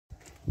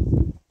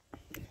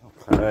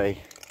today.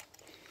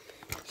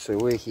 So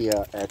we're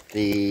here at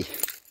the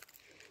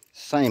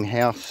same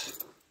house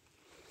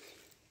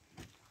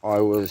I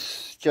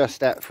was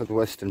just at for the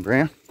Western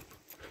Brown.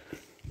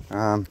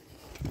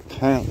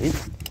 Apparently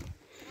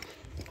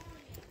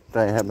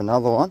they have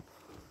another one.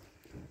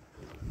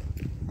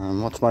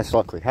 What's most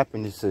likely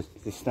happened is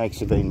the snakes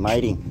have been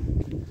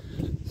mating.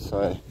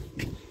 So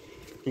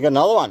you got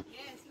another one? Yeah,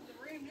 it's in the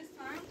room this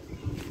time.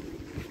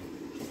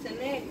 It's in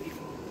there.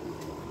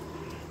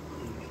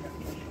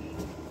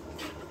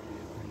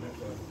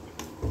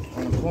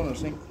 On the corner, I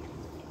think.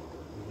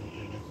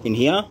 In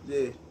here?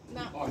 Yeah.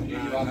 No. On the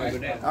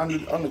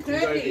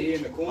corner. Here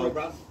In the corner,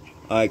 bro.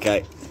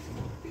 Okay.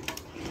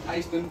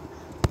 Hasten.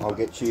 I'll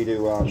get you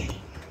to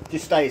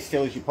just stay as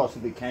still as you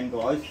possibly can,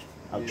 guys.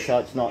 So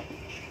it's not.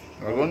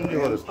 I wonder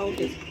what it's.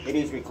 It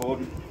is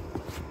recording.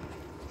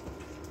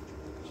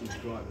 She's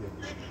right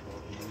there.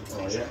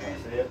 Oh yeah,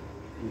 I see it.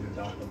 Even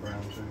darker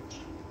brown too.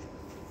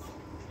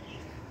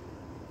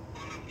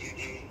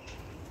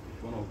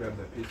 One will grab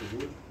that piece of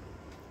wood.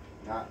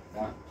 No,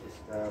 just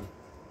gonna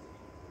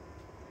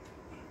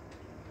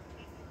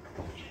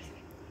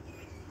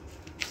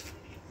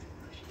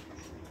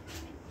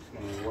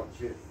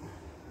watch it.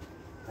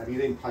 Have you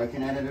been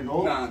poking at it at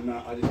all?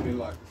 No, I just been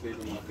like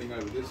leaving my thing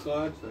over this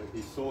side, so if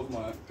he saws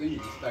my thing,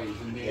 he stays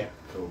in there. Yeah,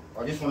 cool.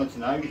 I just wanted to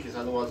know because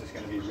otherwise it's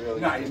going to be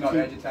really. No, he's not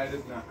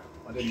agitated. No,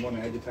 I didn't want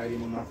to agitate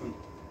him or nothing.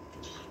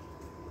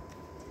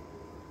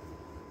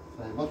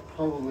 So what's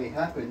probably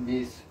happened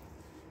is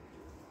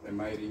They're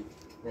mating.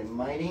 they're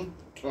mating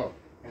Oh.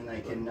 and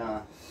they can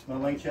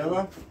smell each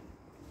other.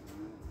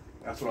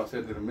 That's what I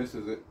said to the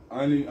missus. It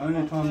only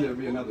time there'll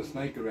be another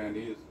snake around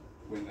here is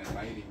when they're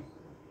mating.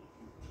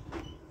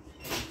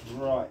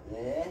 Right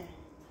there.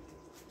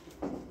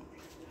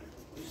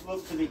 This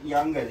looks a bit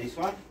younger, this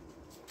one.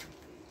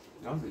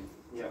 Does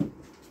he? Yep.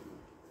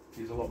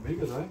 He's a lot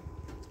bigger though.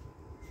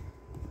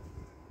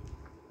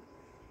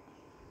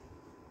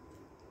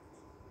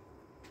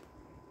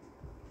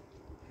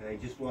 Okay,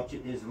 just watch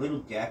it. There's a little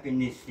gap in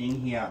this thing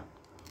here.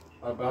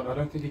 But I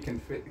don't think he can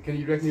fit. Can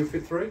you reckon he'll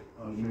fit through?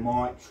 You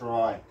might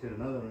try. Get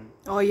another room.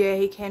 Oh yeah,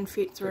 he can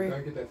fit So through.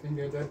 go get that thing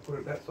there, Dad. Put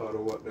it that side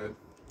or what, Dad?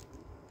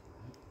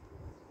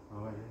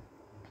 Oh, yeah.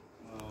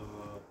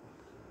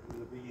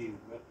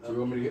 Do you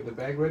want me to get the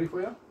bag ready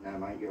for you? No,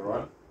 mate, you're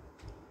right.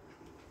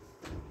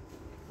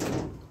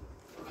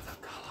 Look at the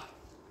colour.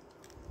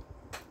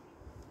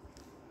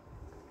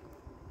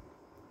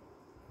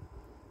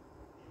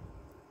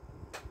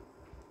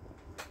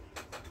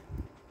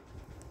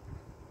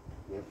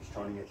 Yep, just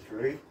trying to get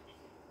through.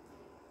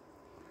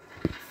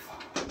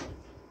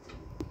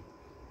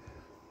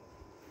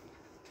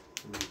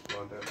 Can you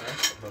slide that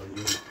back? Oh,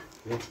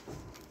 yeah.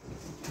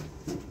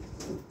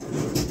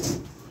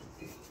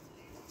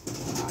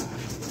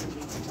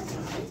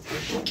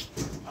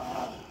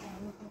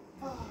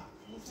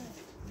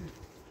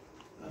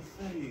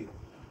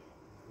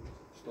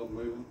 Stop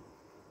moving.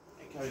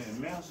 Okay, the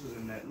mouses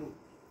in that, look.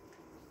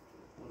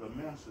 What are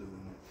mouses in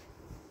that?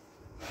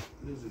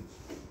 Lizards.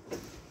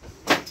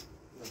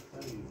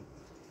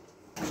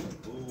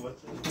 Oh,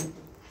 what's this?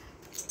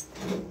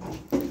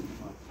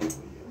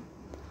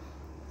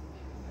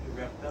 They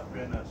wrapped up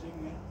around that thing,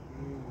 yeah?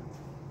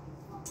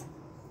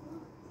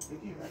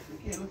 Look here, right?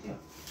 Look here, look here.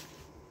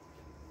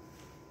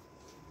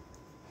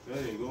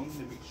 There you go,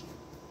 the big shot.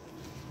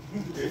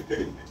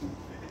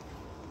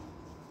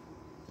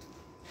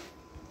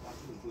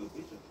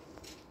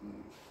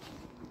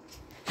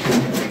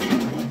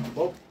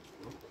 Bob.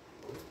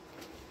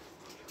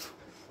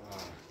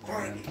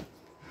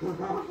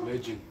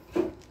 Legend.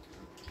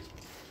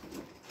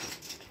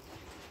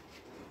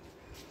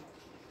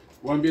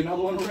 Won't be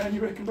another one around,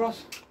 you reckon,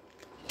 Ross?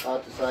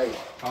 Hard to say.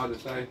 Hard to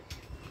say.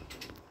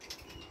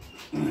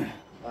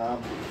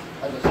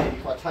 As I said,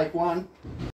 if I take one,